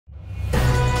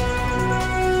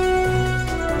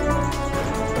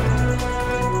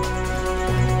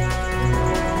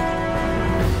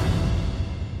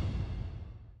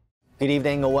Good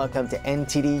evening and welcome to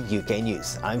NTD UK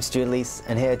News. I'm Stuart Lees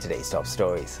and here are today's top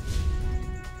stories.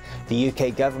 The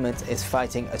UK government is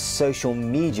fighting a social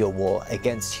media war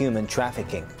against human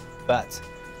trafficking, but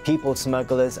people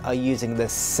smugglers are using the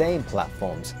same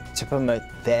platforms to promote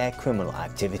their criminal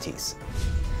activities.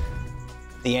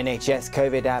 The NHS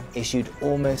COVID app issued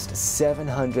almost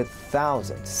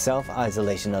 700,000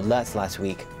 self-isolation alerts last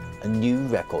week, a new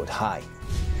record high.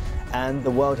 And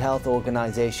the World Health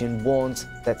Organization warns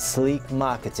that sleek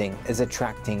marketing is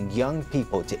attracting young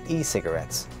people to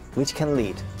e-cigarettes, which can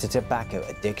lead to tobacco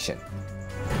addiction.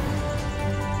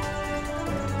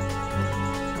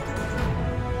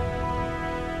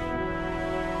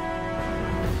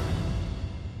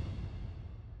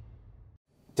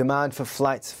 Demand for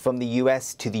flights from the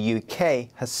US to the UK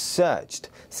has surged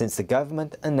since the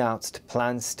government announced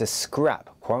plans to scrap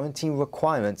quarantine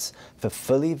requirements for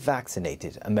fully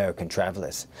vaccinated American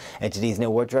travelers. NTD's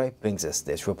Neil Woodrow brings us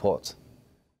this report.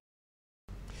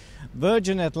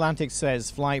 Virgin Atlantic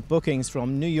says flight bookings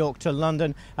from New York to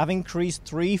London have increased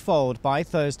threefold by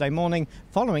Thursday morning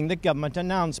following the government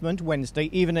announcement Wednesday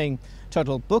evening.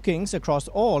 Total bookings across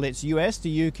all its US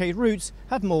to UK routes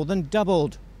have more than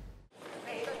doubled.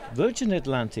 Virgin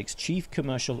Atlantic's chief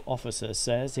commercial officer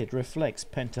says it reflects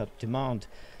pent-up demand.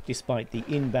 Despite the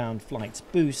inbound flights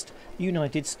boost, the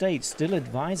United States still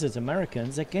advises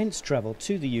Americans against travel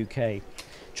to the UK.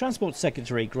 Transport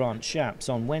Secretary Grant Shapps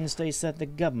on Wednesday said the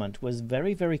government was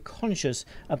very conscious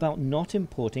about not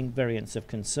importing variants of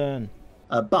concern.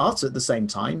 But at the same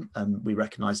time, we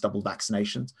recognise double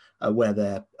vaccinations where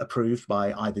they're approved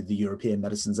by either the European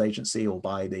Medicines Agency or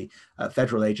by the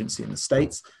federal agency in the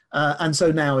States. And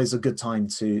so now is a good time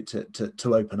to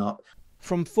open up.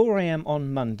 From 4 a.m.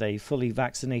 on Monday, fully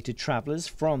vaccinated travellers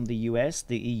from the US,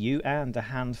 the EU and a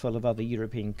handful of other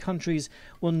European countries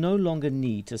will no longer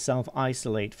need to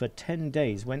self-isolate for 10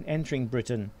 days when entering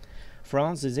Britain.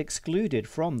 France is excluded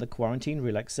from the quarantine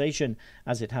relaxation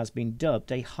as it has been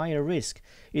dubbed a higher risk.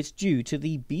 It's due to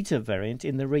the Beta variant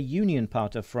in the Réunion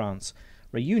part of France.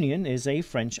 Réunion is a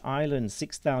French island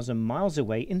 6,000 miles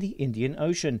away in the Indian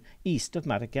Ocean, east of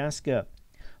Madagascar.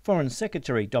 Foreign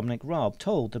Secretary Dominic Raab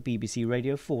told the BBC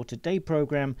Radio 4 Today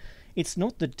programme, "It's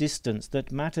not the distance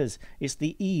that matters, it's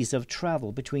the ease of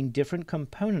travel between different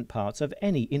component parts of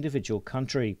any individual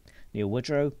country." Neil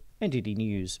Woodrow, NTD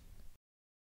News.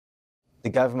 The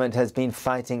government has been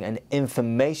fighting an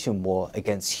information war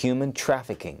against human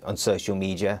trafficking on social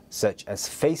media such as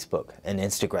Facebook and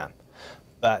Instagram.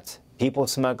 But people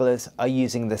smugglers are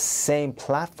using the same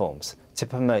platforms to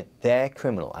promote their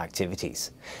criminal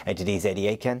activities. NTD's Eddie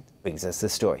Aiken brings us the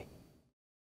story.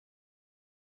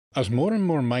 As more and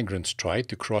more migrants try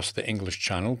to cross the English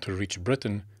Channel to reach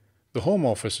Britain, the Home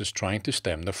Office is trying to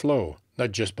stem the flow,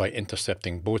 not just by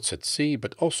intercepting boats at sea,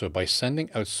 but also by sending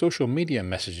out social media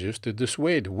messages to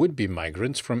dissuade would-be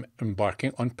migrants from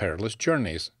embarking on perilous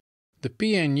journeys. The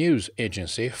PA News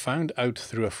agency found out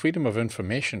through a Freedom of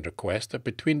Information request that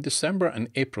between December and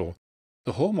April,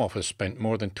 the Home Office spent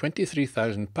more than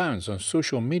 £23,000 on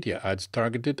social media ads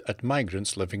targeted at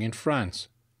migrants living in France.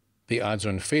 The ads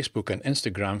on Facebook and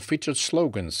Instagram featured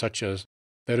slogans such as,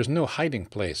 "There is no hiding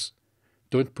place,"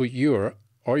 "Don't put your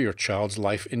or your child's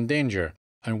life in danger,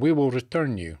 and we will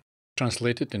return you,"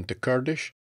 translated into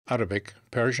Kurdish, Arabic,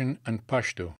 Persian and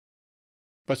Pashto.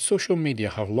 But social media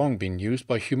have long been used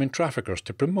by human traffickers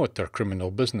to promote their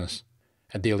criminal business.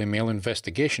 A Daily Mail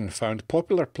investigation found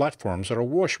popular platforms are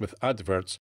awash with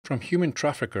adverts from human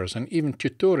traffickers and even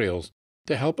tutorials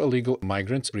to help illegal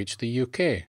migrants reach the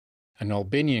UK. An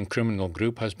Albanian criminal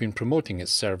group has been promoting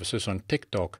its services on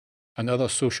TikTok and other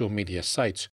social media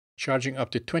sites, charging up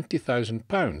to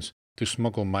 £20,000 to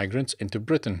smuggle migrants into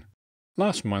Britain.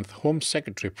 Last month, Home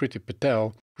Secretary Priti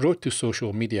Patel wrote to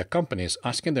social media companies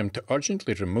asking them to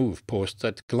urgently remove posts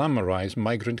that glamorise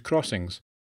migrant crossings.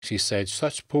 She said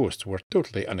such posts were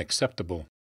totally unacceptable.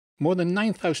 More than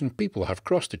 9,000 people have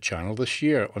crossed the Channel this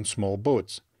year on small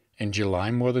boats. In July,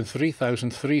 more than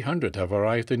 3,300 have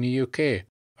arrived in the UK,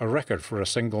 a record for a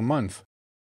single month.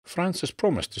 France has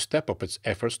promised to step up its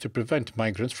efforts to prevent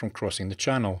migrants from crossing the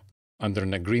Channel. Under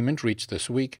an agreement reached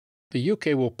this week, the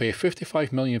UK will pay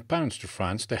 £55 million to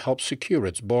France to help secure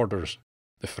its borders.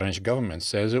 The French government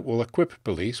says it will equip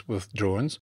police with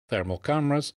drones, thermal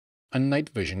cameras and night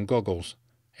vision goggles.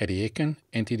 Eddie Aiken,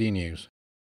 NTD News.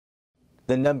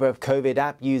 The number of COVID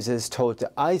app users told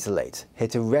to isolate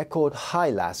hit a record high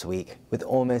last week, with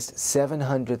almost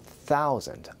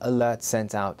 700,000 alerts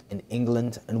sent out in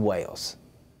England and Wales.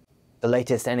 The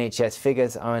latest NHS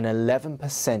figures are an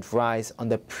 11% rise on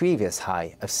the previous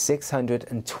high of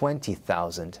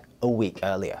 620,000 a week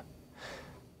earlier.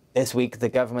 This week, the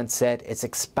government said it's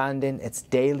expanding its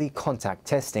daily contact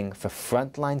testing for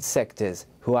frontline sectors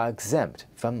who are exempt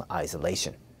from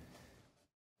isolation.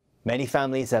 Many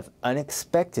families have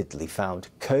unexpectedly found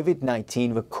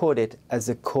COVID-19 recorded as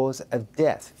a cause of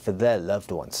death for their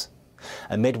loved ones.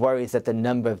 Amid worries that the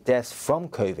number of deaths from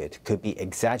COVID could be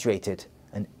exaggerated,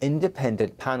 an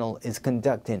independent panel is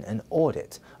conducting an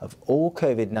audit of all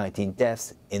COVID-19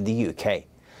 deaths in the UK.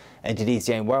 NTD's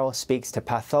Jane Worrell speaks to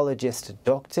pathologist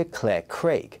Dr. Claire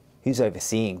Craig, who's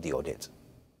overseeing the audit.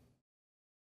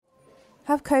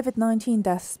 Have COVID-19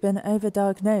 deaths been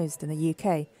overdiagnosed in the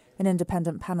UK? An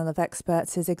independent panel of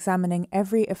experts is examining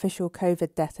every official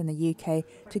COVID death in the UK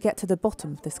to get to the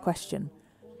bottom of this question.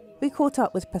 We caught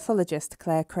up with pathologist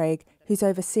Claire Craig, who's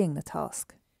overseeing the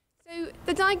task. So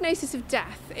the diagnosis of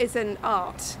death is an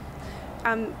art.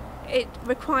 It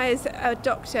requires a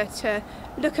doctor to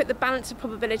look at the balance of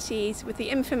probabilities with the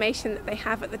information that they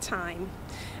have at the time.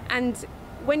 And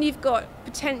when you've got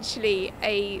potentially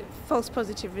a false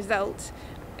positive result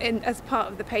as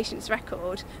part of the patient's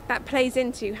record, that plays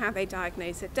into how they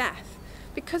diagnose a death.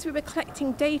 Because we were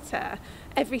collecting data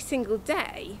every single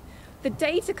day, the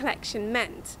data collection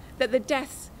meant that the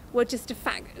deaths were just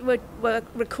were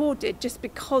recorded just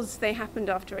because they happened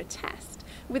after a test,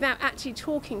 without actually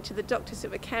talking to the doctors that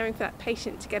were caring for that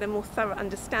patient to get a more thorough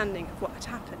understanding of what had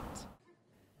happened.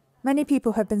 Many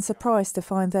people have been surprised to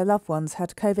find their loved ones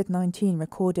had COVID-19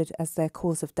 recorded as their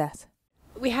cause of death.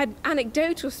 We had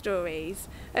anecdotal stories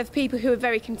of people who were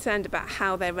very concerned about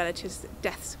how their relatives'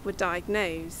 deaths were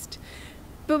diagnosed.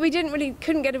 But we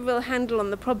couldn't get a real handle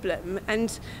on the problem.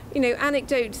 And,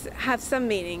 anecdotes have some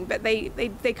meaning, but they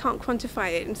can't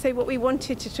quantify it. And so what we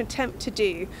wanted to attempt to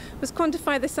do was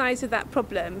quantify the size of that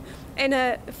problem in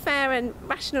a fair and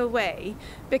rational way,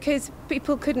 because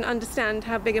people couldn't understand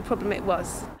how big a problem it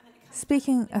was.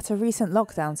 Speaking at a recent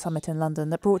lockdown summit in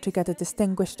London that brought together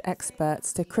distinguished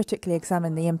experts to critically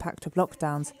examine the impact of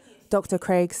lockdowns, Dr.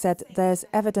 Craig said there's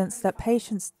evidence that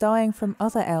patients dying from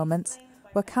other ailments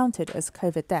were counted as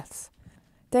COVID deaths.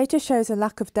 Data shows a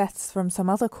lack of deaths from some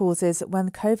other causes when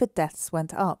COVID deaths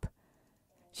went up.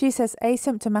 She says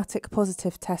asymptomatic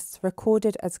positive tests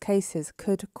recorded as cases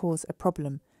could cause a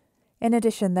problem. In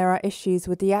addition, there are issues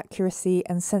with the accuracy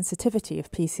and sensitivity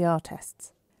of PCR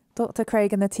tests. Dr.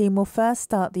 Craig and the team will first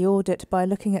start the audit by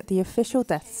looking at the official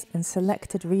deaths in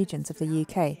selected regions of the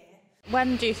UK.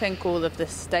 When do you think all of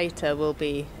this data will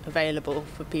be available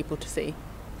for people to see?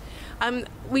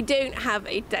 We don't have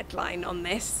a deadline on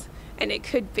this, and it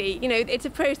could be, it's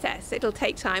a process. It'll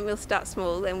take time. We'll start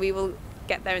small and we will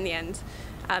get there in the end.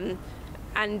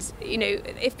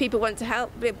 If people want to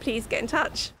help, please get in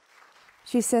touch.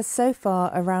 She says so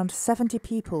far around 70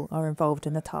 people are involved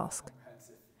in the task.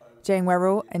 Jane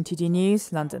Worrell, NTD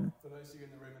News, London.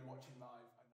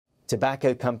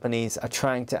 Tobacco companies are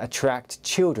trying to attract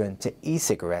children to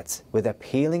e-cigarettes with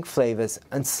appealing flavours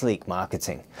and sleek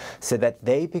marketing so that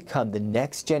they become the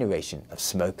next generation of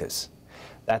smokers.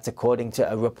 That's according to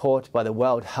a report by the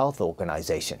World Health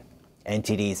Organization.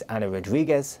 NTD's Anna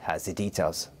Rodriguez has the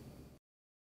details.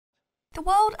 The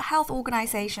World Health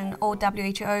Organization, or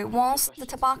WHO, warns the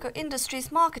tobacco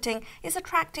industry's marketing is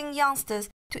attracting youngsters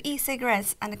to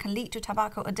e-cigarettes and can lead to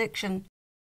tobacco addiction.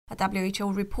 A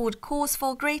WHO report calls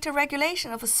for greater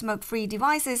regulation of smoke-free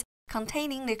devices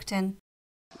containing nicotine.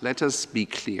 Let us be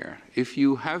clear. If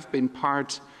you have been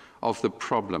part of the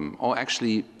problem, or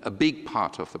actually a big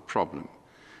part of the problem,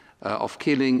 of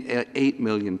killing 8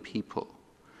 million people,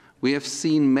 we have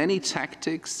seen many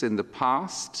tactics in the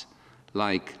past,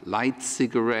 like light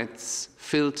cigarettes,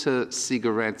 filter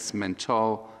cigarettes,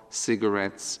 menthol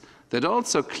cigarettes, that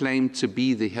also claim to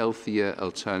be the healthier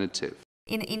alternative.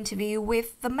 In an interview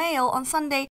with The Mail on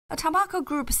Sunday, a tobacco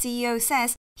group CEO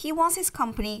says he wants his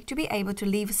company to be able to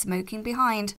leave smoking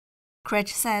behind. Craig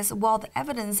says while the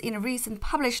evidence in a recent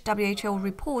published WHO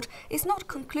report is not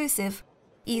conclusive,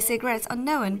 e-cigarettes are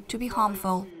known to be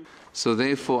harmful. So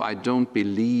therefore I don't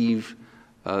believe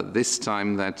this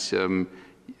time that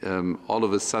all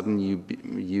of a sudden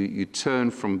you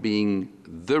turn from being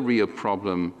the real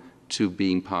problem to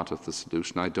being part of the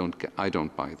solution. I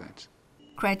don't buy that.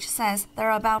 Craig says there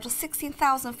are about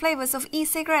 16,000 flavors of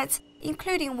e-cigarettes,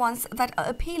 including ones that are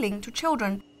appealing to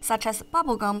children, such as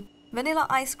bubblegum, vanilla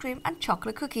ice cream and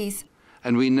chocolate cookies.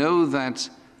 And we know that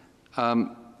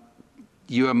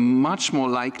you are much more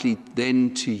likely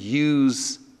then to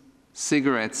use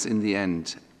cigarettes in the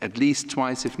end. At least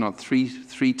twice, if not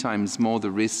three times more, the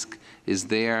risk is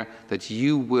there that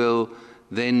you will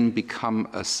then become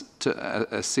a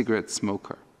cigarette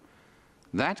smoker.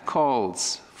 That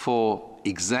calls for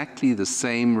exactly the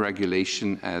same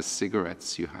regulation as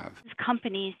cigarettes you have.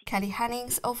 Companies. Kelly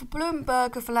Hennings of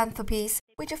Bloomberg Philanthropies,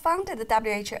 which founded the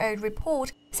WHO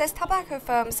report, says tobacco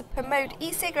firms promote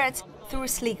e-cigarettes through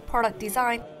sleek product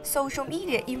design, social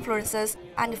media influencers,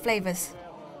 and flavors.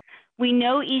 We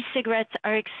know e-cigarettes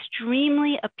are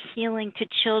extremely appealing to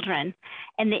children,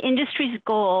 and the industry's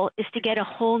goal is to get a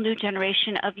whole new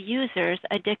generation of users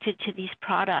addicted to these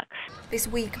products. This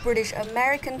week, British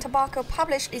American Tobacco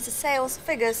published its sales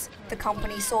figures. The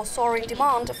company saw soaring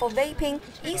demand for vaping,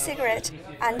 e-cigarette,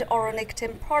 and oral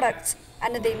nicotine products,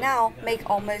 and they now make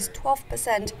almost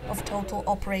 12% of total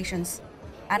operations.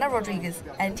 Anna Rodriguez,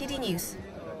 NTD News.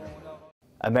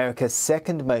 America's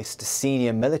second most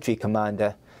senior military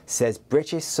commander says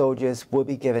British soldiers will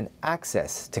be given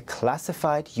access to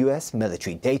classified US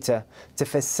military data to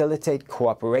facilitate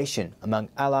cooperation among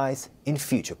allies in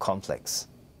future conflicts.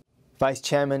 Vice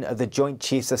Chairman of the Joint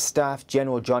Chiefs of Staff,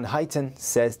 General John Hyten,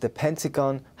 says the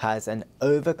Pentagon has an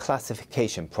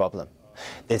overclassification problem.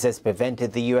 This has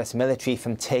prevented the US military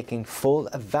from taking full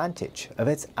advantage of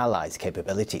its allies'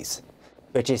 capabilities.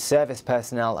 British service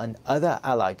personnel and other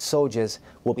allied soldiers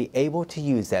will be able to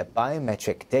use their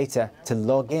biometric data to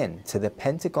log in to the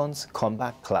Pentagon's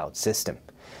combat cloud system.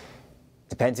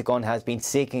 The Pentagon has been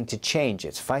seeking to change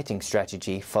its fighting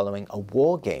strategy following a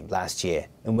war game last year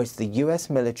in which the US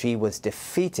military was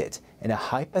defeated in a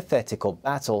hypothetical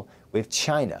battle with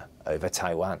China over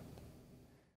Taiwan.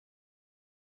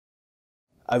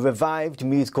 A revived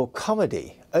musical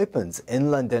comedy opens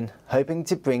in London, hoping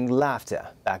to bring laughter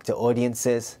back to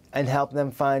audiences and help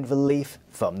them find relief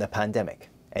from the pandemic.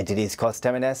 NTD's Cost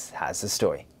Temenes has the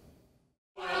story.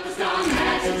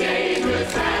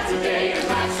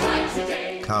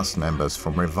 Cast members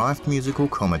from revived musical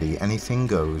comedy Anything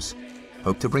Goes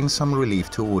hope to bring some relief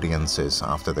to audiences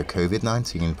after the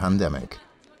COVID-19 pandemic.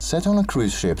 Set on a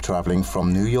cruise ship traveling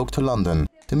from New York to London,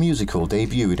 the musical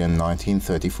debuted in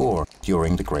 1934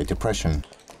 during the Great Depression.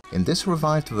 In this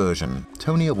revived version,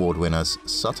 Tony Award winners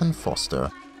Sutton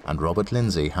Foster and Robert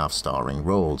Lindsay have starring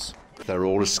roles. They're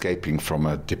all escaping from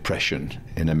a depression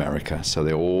in America, so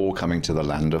they're all coming to the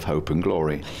land of hope and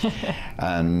glory.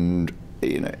 And,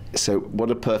 you know, so what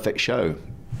a perfect show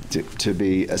to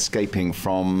be escaping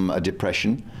from a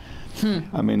depression.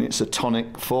 I mean, it's a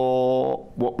tonic for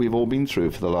what we've all been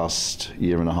through for the last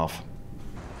year and a half.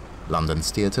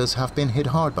 London's theatres have been hit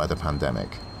hard by the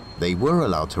pandemic. They were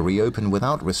allowed to reopen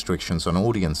without restrictions on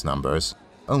audience numbers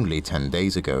only 10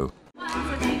 days ago.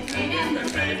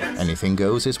 Anything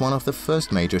Goes is one of the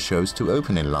first major shows to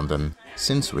open in London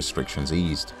since restrictions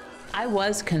eased. I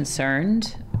was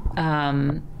concerned.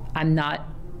 I'm not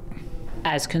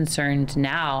as concerned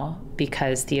now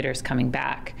because theater's coming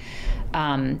back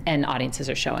and audiences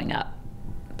are showing up.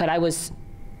 But I was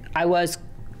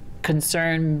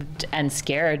concerned and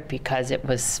scared because it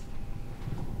was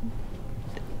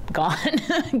gone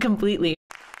completely.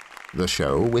 The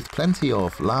show, with plenty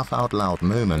of laugh-out-loud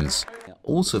moments,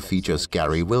 also features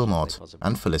Gary Wilmot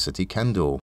and Felicity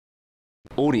Kendall.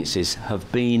 Audiences have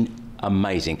been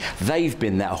amazing. They've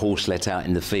been that horse let out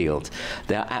in the field.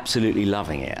 They're absolutely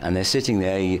loving it, and they're sitting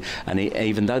there, and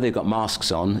even though they've got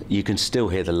masks on, you can still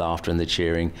hear the laughter and the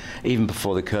cheering, even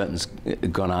before the curtain's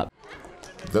gone up.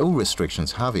 Though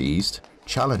restrictions have eased,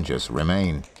 challenges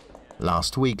remain.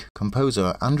 Last week,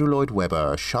 composer Andrew Lloyd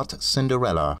Webber shut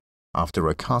Cinderella after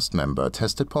a cast member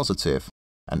tested positive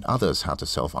and others had to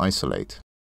self-isolate.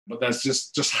 But there's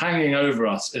just hanging over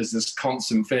us is this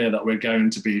constant fear that we're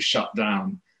going to be shut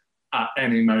down at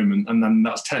any moment. And then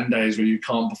that's 10 days where you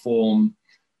can't perform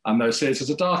and those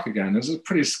theatres are dark again. It's a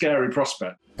pretty scary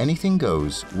prospect. Anything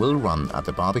Goes will run at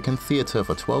the Barbican Theatre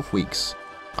for 12 weeks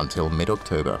until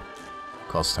mid-October.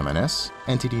 Cost Temenes,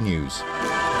 NTD News.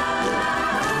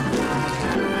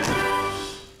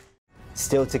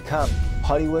 Still to come,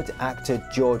 Hollywood actor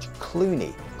George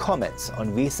Clooney comments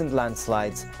on recent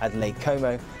landslides at Lake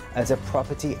Como as a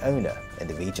property owner in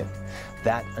the region.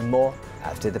 That and more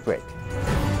after the break.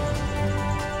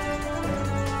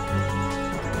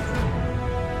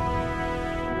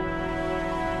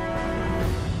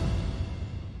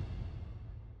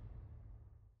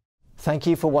 Thank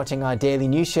you for watching our daily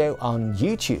news show on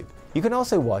YouTube. You can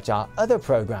also watch our other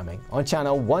programming on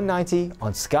channel 190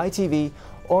 on Sky TV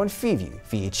or on Freeview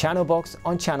via channel box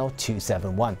on channel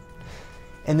 271.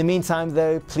 In the meantime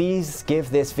though, please give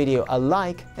this video a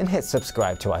like and hit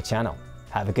subscribe to our channel.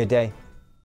 Have a good day.